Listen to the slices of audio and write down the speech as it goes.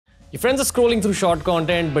Your friends are scrolling through short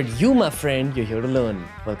content, but you, my friend, you're here to learn.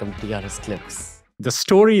 Welcome to TRS Clips. The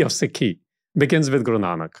story of Sikhi begins with Guru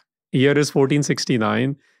Nanak. Year is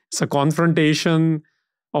 1469. It's a confrontation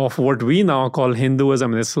of what we now call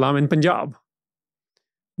Hinduism and Islam in Punjab.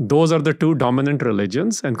 Those are the two dominant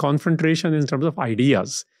religions, and confrontation in terms of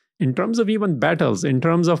ideas, in terms of even battles, in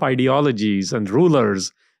terms of ideologies and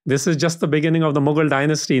rulers. This is just the beginning of the Mughal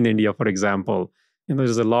dynasty in India, for example.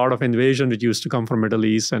 There's a lot of invasion which used to come from Middle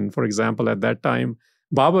East. And for example, at that time,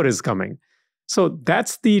 Babur is coming. So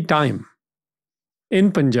that's the time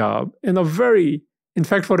in Punjab, in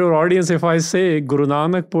fact, for your audience, if I say Guru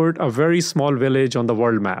Nanak put a very small village on the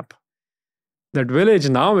world map. That village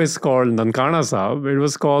now is called Nankana Sahib. It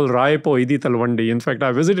was called Rai Poidi Talwandi. In fact,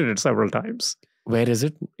 I visited it several times. Where is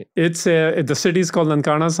it? The city is called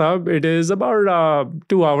Nankana Sahib. It is about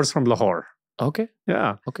 2 hours from Lahore. Okay.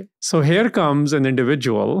 Yeah. Okay. So here comes an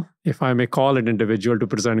individual, if I may call it individual, to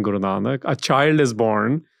present Guru Nanak. A child is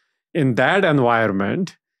born in that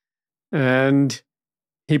environment, and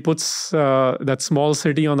he puts that small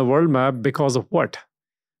city on the world map because of what?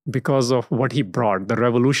 Because of what he brought, the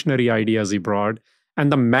revolutionary ideas he brought,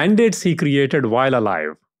 and the mandates he created while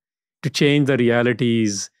alive to change the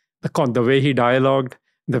realities, the way he dialogued,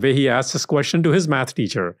 the way he asked his question to his math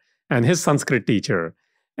teacher and his Sanskrit teacher,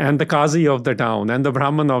 and the Qazi of the town, and the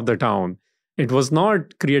Brahman of the town. It was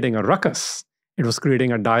not creating a ruckus. It was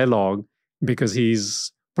creating a dialogue because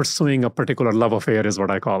he's pursuing a particular love affair, is what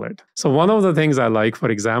I call it. So one of the things I like, for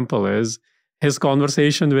example, is his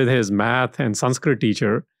conversation with his math and Sanskrit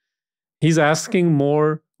teacher. He's asking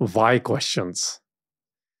more why questions.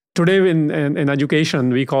 Today in education,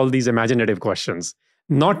 we call these imaginative questions,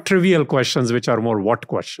 not trivial questions, which are more what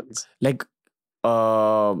questions. Like,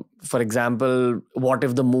 for example, what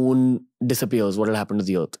if the moon disappears? What will happen to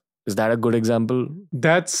the earth? Is that a good example?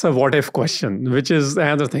 That's a what if question, which is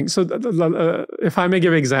another thing. So if I may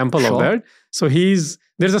give an example of that. So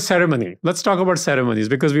there's a ceremony. Let's talk about ceremonies,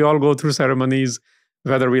 because we all go through ceremonies,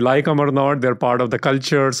 whether we like them or not. They're part of the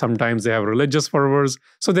culture. Sometimes they have religious fervors.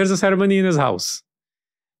 So there's a ceremony in his house.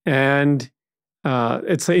 And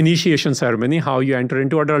it's an initiation ceremony, how you enter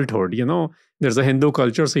into adulthood. There's a Hindu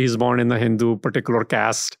culture, so he's born in a Hindu particular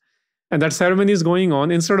caste. And that ceremony is going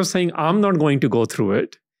on. Instead of saying, I'm not going to go through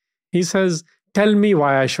it, he says, tell me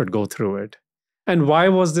why I should go through it. And why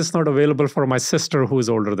was this not available for my sister who is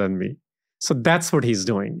older than me? So that's what he's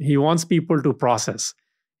doing. He wants people to process.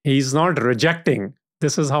 He's not rejecting.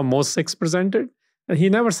 This is how most Sikhs present it. And he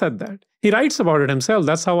never said that. He writes about it himself.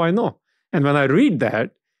 That's how I know. And when I read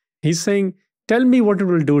that, he's saying, tell me what it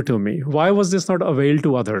will do to me. Why was this not availed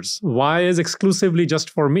to others? Why is exclusively just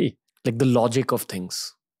for me? Like the logic of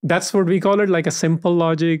things. That's what we call it, like a simple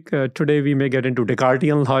logic. Today we may get into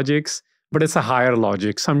Descartesian logics, but it's a higher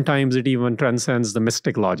logic. Sometimes it even transcends the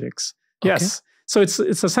mystic logics. Okay. Yes. So it's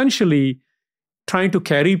essentially trying to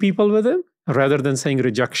carry people with him rather than saying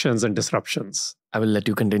rejections and disruptions. I will let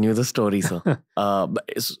you continue the story, sir.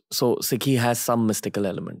 So Sikhi has some mystical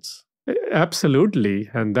elements. Absolutely.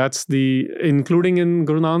 And that's including in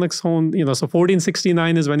Guru Nanak's own, so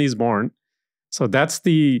 1469 is when he's born. So that's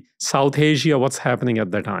the South Asia, what's happening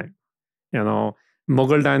at that time.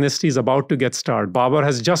 Mughal dynasty is about to get started. Babur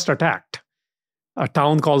has just attacked a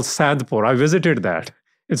town called Sadpur. I visited that.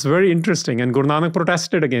 It's very interesting. And Guru Nanak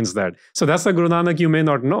protested against that. So that's the Guru Nanak you may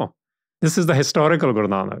not know. This is the historical Guru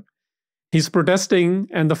Nanak. He's protesting,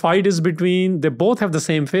 and the fight is they both have the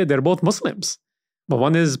same faith. They're both Muslims. But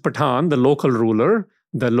one is Pathan, the local ruler,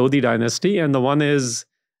 the Lodi dynasty, and the one is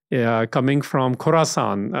coming from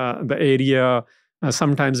Khorasan, the area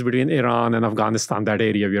sometimes between Iran and Afghanistan, that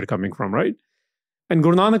area we are coming from, right? And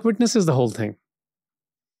Guru Nanak witnesses the whole thing.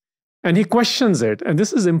 And he questions it. And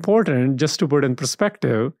this is important, just to put in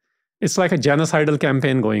perspective. It's like a genocidal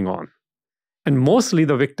campaign going on. And mostly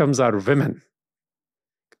the victims are women,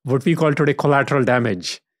 what we call today collateral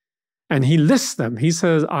damage. And he lists them. He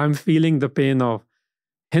says, I'm feeling the pain of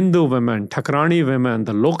Hindu women, Thakrani women,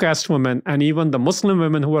 the low caste women, and even the Muslim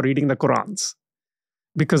women who are reading the Qurans.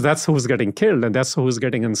 Because that's who's getting killed, and that's who's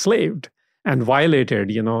getting enslaved and violated,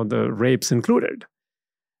 the rapes included.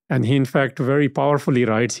 And he, in fact, very powerfully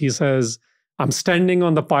writes, he says, I'm standing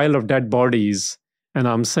on the pile of dead bodies, and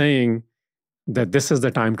I'm saying that this is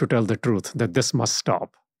the time to tell the truth, that this must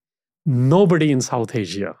stop. Nobody in South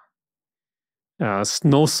Asia,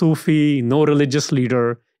 no Sufi, no religious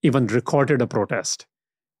leader even recorded a protest.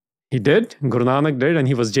 He did, Guru Nanak did, and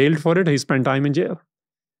he was jailed for it. He spent time in jail.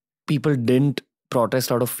 People didn't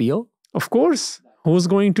protest out of fear? Of course. Who's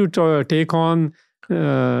going to take on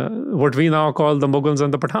what we now call the Mughals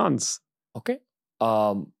and the Pathans? Okay.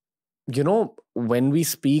 When we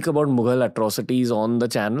speak about Mughal atrocities on the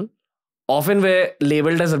channel, Often we're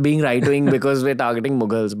labeled as being right-wing because we're targeting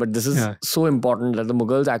Mughals, but this is so important that the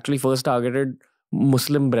Mughals actually first targeted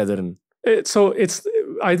Muslim brethren.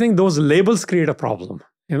 I think those labels create a problem.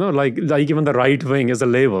 Like even the right wing is a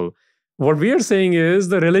label. What we are saying is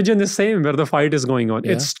the religion is same where the fight is going on.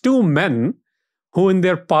 It's two men who in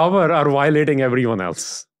their power are violating everyone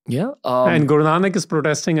else. Yeah. And Guru Nanak is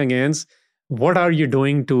protesting against what are you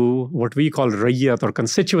doing to what we call Rayyat or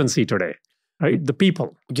constituency today, right? The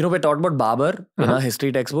people. We're taught about Babur in our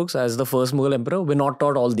history textbooks as the first Mughal emperor. We're not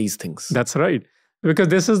taught all these things. That's right. Because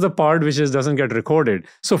this is the part which doesn't get recorded.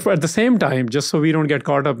 So at the same time, just so we don't get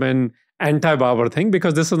caught up in anti-Babur thing,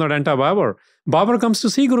 because this is not anti-Babur. Babur comes to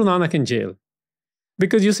see Guru Nanak in jail.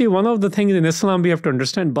 Because you see, one of the things in Islam we have to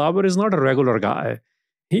understand, Babur is not a regular guy.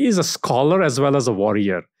 He is a scholar as well as a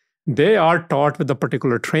warrior. They are taught with the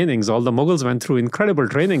particular trainings. All the Mughals went through incredible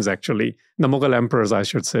trainings, actually. The Mughal emperors, I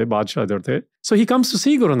should say, Badshah. So he comes to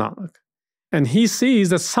see Guru Nanak. And he sees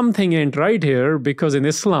that something ain't right here, because in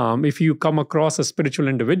Islam, if you come across a spiritual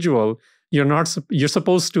individual, you're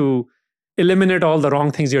supposed to eliminate all the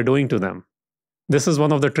wrong things you're doing to them. This is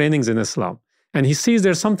one of the trainings in Islam. And he sees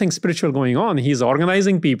there's something spiritual going on. He's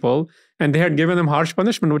organizing people, and they had given him harsh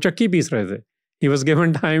punishment, which chakki pees rahe the. He was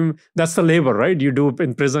given time. That's the labor, right? You do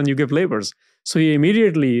in prison, you give labors. So he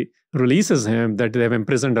immediately releases him that they've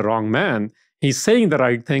imprisoned a wrong man. He's saying the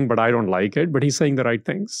right thing, but I don't like it. But he's saying the right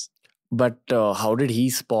things. But how did he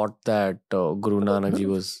spot that Guru Nanak Ji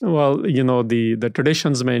was? Well, the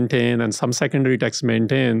traditions maintain, and some secondary texts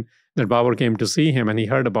maintain, that Babur came to see him and he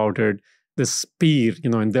heard about it. This peer,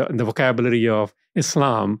 in the vocabulary of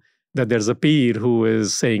Islam, that there's a peer who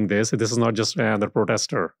is saying this. This is not just another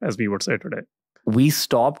protester, as we would say today. We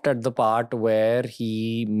stopped at the part where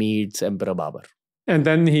he meets Emperor Babur. And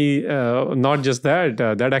then he, not just that,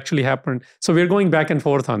 that actually happened. So we're going back and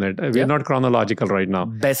forth on it. We're not chronological right now.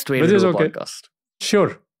 Best way to do a podcast.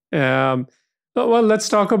 Sure. Well, let's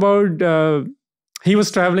talk about, he was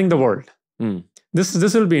traveling the world.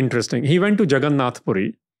 This will be interesting. He went to Jagannath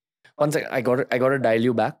Puri. One second, I got to dial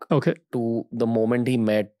you back to the moment he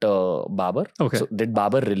met Babur. Okay. So did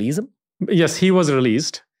Babur release him? Yes, he was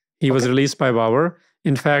released. He was released by Babur.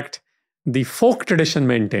 In fact, the folk tradition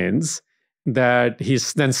maintains that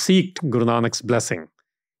he's then sought Guru Nanak's blessing,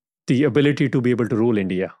 the ability to be able to rule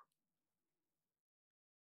India.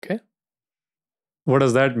 Okay. What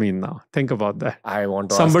does that mean now? Think about that. I want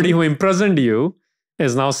to Somebody who imprisoned you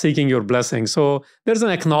is now seeking your blessing. So there's an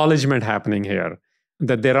acknowledgement happening here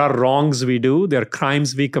that there are wrongs we do, there are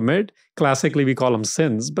crimes we commit. Classically, we call them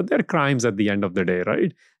sins, but they're crimes at the end of the day,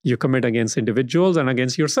 right? You commit against individuals and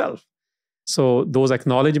against yourself. So those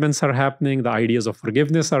acknowledgements are happening, the ideas of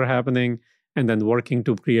forgiveness are happening, and then working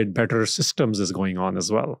to create better systems is going on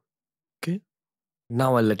as well. Okay.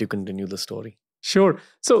 Now I'll let you continue the story. Sure.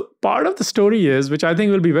 So part of the story is, which I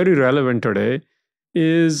think will be very relevant today,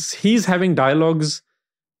 is he's having dialogues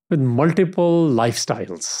with multiple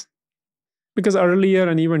lifestyles. Because earlier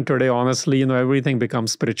and even today, honestly, everything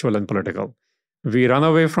becomes spiritual and political. We run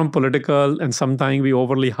away from political and sometimes we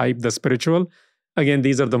overly hype the spiritual. Again,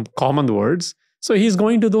 these are the common words. So he's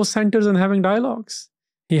going to those centers and having dialogues.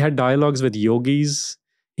 He had dialogues with yogis.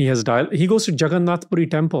 He goes to Jagannath Puri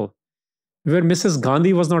temple, where Mrs.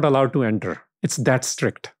 Gandhi was not allowed to enter. It's that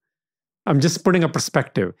strict. I'm just putting a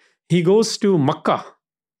perspective. He goes to Makkah,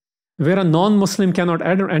 where a non-Muslim cannot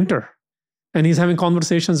enter. And he's having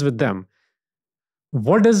conversations with them.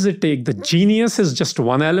 What does it take? The genius is just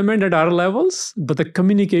one element at our levels, but the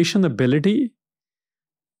communication ability,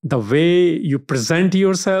 the way you present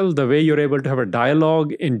yourself, the way you're able to have a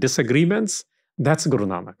dialogue in disagreements, that's Guru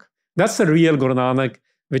Nanak. That's the real Guru Nanak,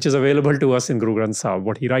 which is available to us in Guru Granth Sahib,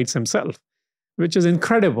 what he writes himself, which is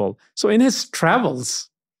incredible. So in his travels,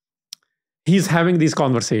 he's having these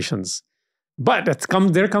conversations. But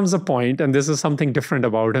there comes a point, and this is something different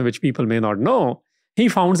about him, which people may not know. He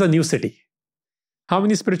founds a new city. How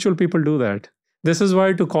many spiritual people do that? This is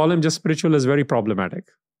why to call him just spiritual is very problematic.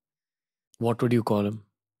 What would you call him?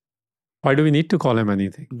 Why do we need to call him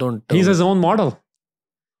anything? He's his own model.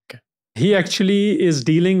 Okay. He actually is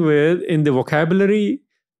dealing with, in the vocabulary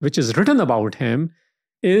which is written about him,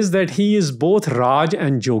 is that he is both Raj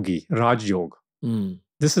and Yogi, Raj Yog.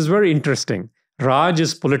 This is very interesting. Raj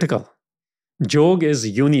is political. Yog is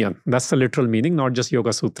union. That's the literal meaning, not just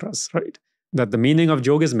Yoga Sutras, right? That the meaning of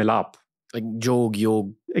Yog is milap. Like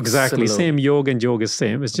yog. Exactly. Similar. Same yog and yog is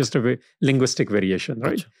same. It's just a linguistic variation,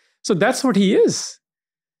 right? Gotcha. So that's what he is.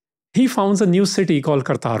 He founds a new city called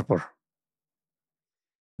Kartarpur.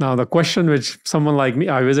 Now, the question which someone like me,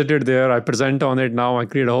 I visited there, I present on it now, I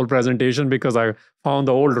create a whole presentation because I found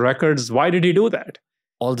the old records. Why did he do that?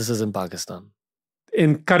 All this is in Pakistan.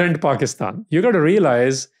 in current Pakistan. You got to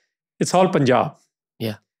realize it's all Punjab.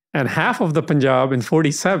 Yeah. And half of the Punjab in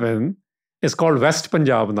 47 is called West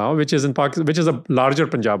Punjab now, which is in Pakistan, which is a larger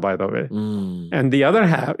Punjab, by the way. And the other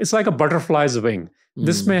half, it's like a butterfly's wing.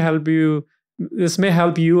 This may help you. This may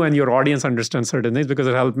help you and your audience understand certain things because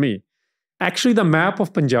it helped me. Actually, the map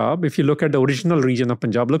of Punjab, if you look at the original region of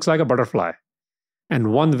Punjab, looks like a butterfly.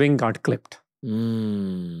 And one wing got clipped.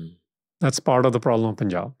 That's part of the problem of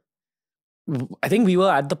Punjab. I think we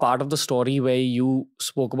were at the part of the story where you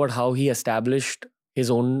spoke about how he established his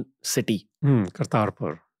own city.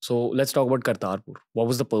 Kartarpur. So let's talk about Kartarpur. What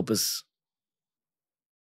was the purpose?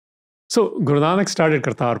 So Guru Nanak started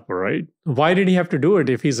Kartarpur, right? Why did he have to do it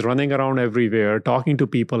if he's running around everywhere, talking to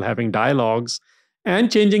people, having dialogues,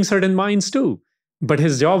 and changing certain minds too? But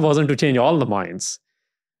his job wasn't to change all the minds.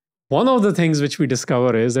 One of the things which we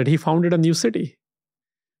discover is that he founded a new city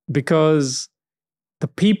because the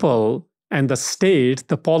people and the state,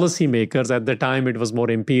 the policymakers at the time, it was more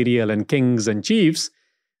imperial and kings and chiefs,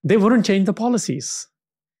 they wouldn't change the policies.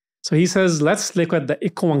 So he says, let's look at the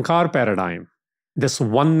Ikonkar paradigm. This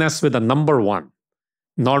oneness with a number one,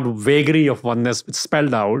 not vagary of oneness but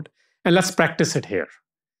spelled out, and let's practice it here.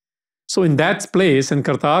 So in that place, in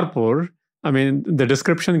Kartarpur, I mean, the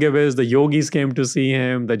description given is the yogis came to see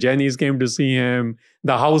him, the Jainis came to see him,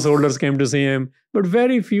 the householders came to see him, but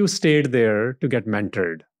very few stayed there to get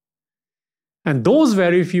mentored. And those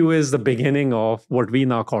very few is the beginning of what we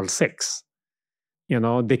now call Sikhs. You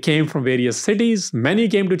know, they came from various cities, many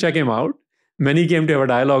came to check him out, many came to have a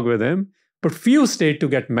dialogue with him, but few stayed to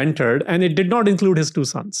get mentored, and it did not include his two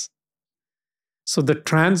sons. So the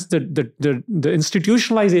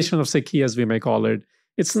institutionalization of Sikhi, as we may call it,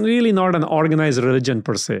 it's really not an organized religion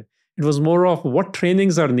per se. It was more of what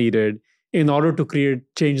trainings are needed in order to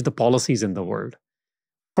change the policies in the world.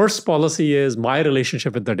 First policy is my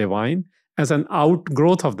relationship with the divine. As an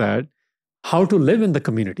outgrowth of that, how to live in the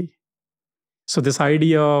community. So this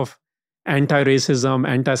idea of anti-racism,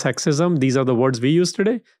 anti-sexism, these are the words we use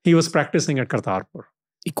today. He was practicing at Kartarpur.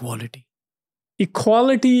 Equality.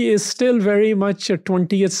 Equality is still very much a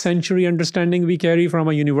 20th century understanding we carry from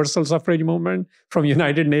a universal suffrage movement, from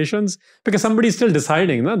United Nations, because somebody's still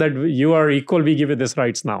deciding that you are equal, we give you this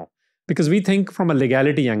rights now. Because we think from a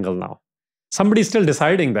legality angle now. Somebody's still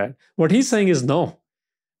deciding that. What he's saying is no.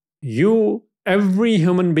 Every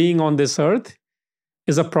human being on this earth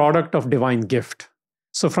is a product of divine gift.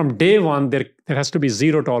 So from day one, there has to be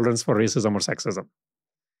zero tolerance for racism or sexism.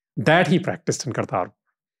 That he practiced in Kartarpur.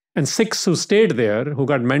 And Sikhs who stayed there, who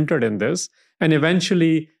got mentored in this, and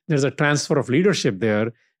eventually there's a transfer of leadership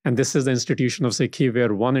there. And this is the institution of Sikhi,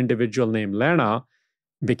 where one individual named Lena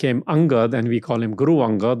became Angad, and we call him Guru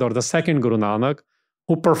Angad, or the second Guru Nanak,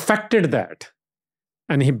 who perfected that.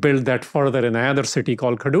 And he built that further in another city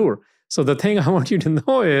called Khadur. So the thing I want you to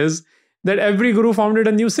know is that every guru founded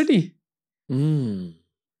a new city.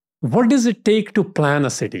 What does it take to plan a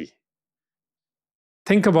city?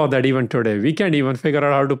 Think about that even today. We can't even figure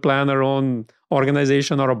out how to plan our own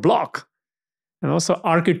organization or a block. So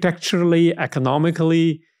architecturally,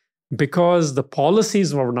 economically, because the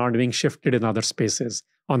policies were not being shifted in other spaces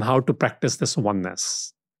on how to practice this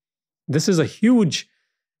oneness. This is a huge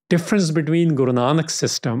difference between Guru Nanak's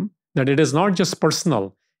system, that it is not just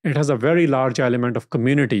personal, it has a very large element of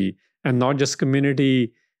community, and not just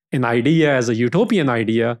community in idea as a utopian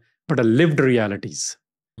idea, but a lived realities.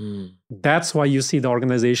 That's why you see the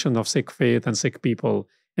organization of Sikh faith and Sikh people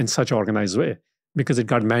in such organized way, because it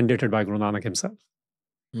got mandated by Guru Nanak himself.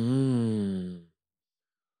 To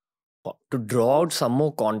draw out some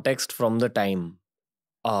more context from the time,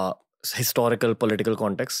 historical, political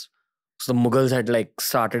context, so the Mughals had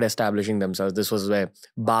started establishing themselves. This was where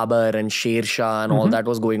Babur and Sher Shah and all that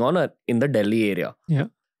was going on in the Delhi area. Yeah.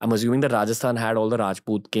 I'm assuming that Rajasthan had all the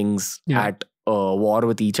Rajput kings at war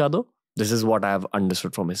with each other. This is what I have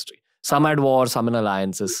understood from history. Some had war, some in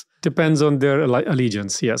alliances. Depends on their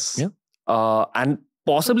allegiance, yes. Yeah. And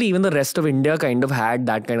possibly even the rest of India kind of had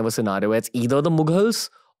that kind of a scenario where it's either the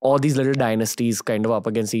Mughals or these little dynasties kind of up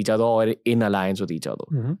against each other or in alliance with each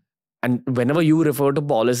other. And whenever you refer to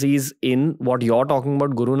policies in what you're talking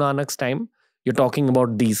about Guru Nanak's time, you're talking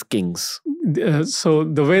about these kings. So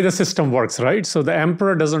the way the system works, right? So the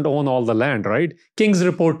emperor doesn't own all the land, right? Kings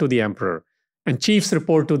report to the emperor and chiefs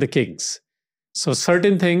report to the kings. So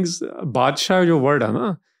certain things, Badshah jo word hai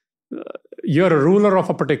na, you're a ruler of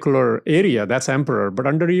a particular area, that's emperor, but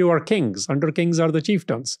under you are kings. Under kings are the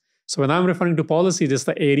chieftains. So when I'm referring to policies, it's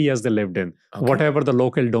the areas they lived in. Okay. Whatever the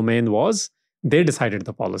local domain was, they decided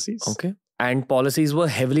the policies. Okay. And policies were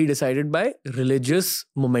heavily decided by religious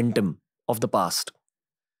momentum of the past.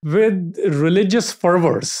 with religious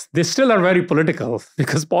fervors. They still are very political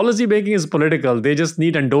because policy making is political. They just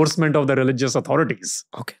need endorsement of the religious authorities.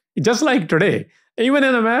 Okay. Just like today, even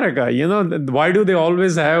in America, why do they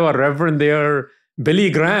always have a reverend there? Billy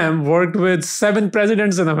Graham worked with 7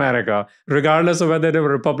 presidents in America, regardless of whether they were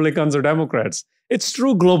Republicans or Democrats. It's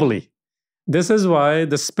true globally. This is why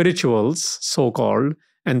the spirituals, so-called,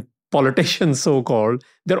 and politicians, so-called,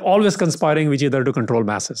 they're always conspiring with each other to control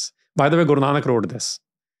masses. By the way, Guru Nanak wrote this.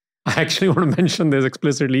 I actually want to mention this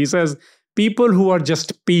explicitly. He says, people who are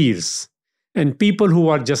just peers and people who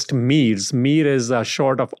are just meers. Meer is a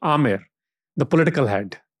short of Amir, the political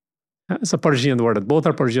head. It's a Persian word. Both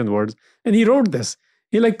are Persian words. And he wrote this.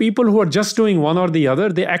 People who are just doing one or the other,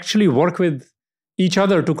 they actually work with each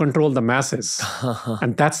other to control the masses.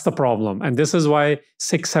 And that's the problem. And this is why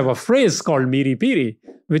Sikhs have a phrase called Miri Piri,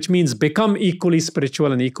 which means become equally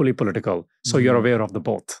spiritual and equally political. So you're aware of the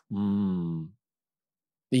both.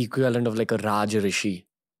 The equivalent of like a Raj Rishi.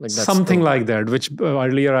 Something like that, which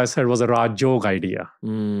earlier I said was a Raj Yog idea.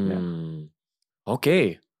 Yeah.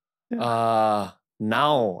 Okay. Yeah.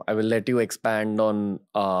 Now I will let you expand on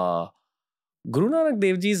Guru Nanak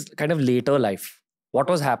Dev Ji's kind of later life. What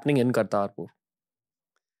was happening in Kartarpur?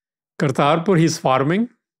 Kartarpur, he's farming.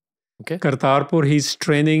 Okay. Kartarpur, he's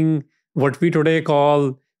training what we today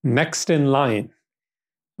call next in line.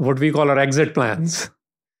 What we call our exit plans.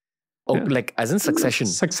 Oh, like as in succession?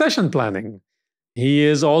 Succession planning. He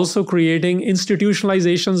is also creating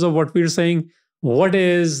institutionalizations of what we're saying, what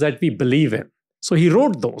is that we believe in. So he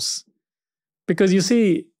wrote those. Because you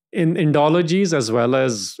see, in Indologies as well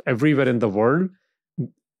as everywhere in the world,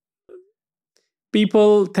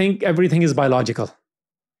 people think everything is biological.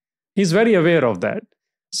 He's very aware of that.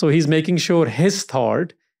 So he's making sure his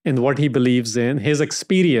thought and what he believes in, his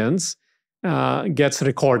experience gets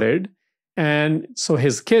recorded. And so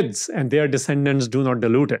his kids and their descendants do not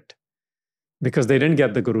dilute it because they didn't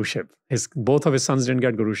get the guruship. Both of his sons didn't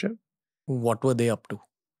get guruship. What were they up to?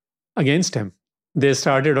 Against him. They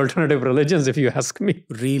started alternative religions, if you ask me.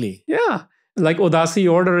 Really? Yeah. Like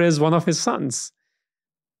Udasi order is one of his sons.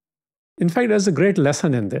 In fact, there's a great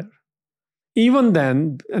lesson in there. Even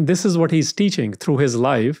then, and this is what he's teaching through his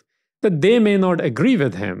life, that they may not agree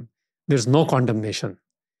with him. There's no condemnation.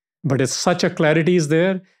 But it's such a clarity is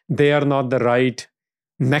there, they are not the right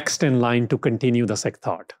next in line to continue the Sikh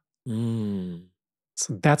thought.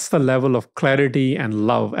 So that's the level of clarity and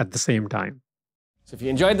love at the same time. So if you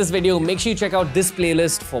enjoyed this video, make sure you check out this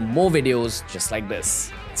playlist for more videos just like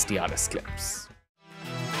this. It's TRS Clips.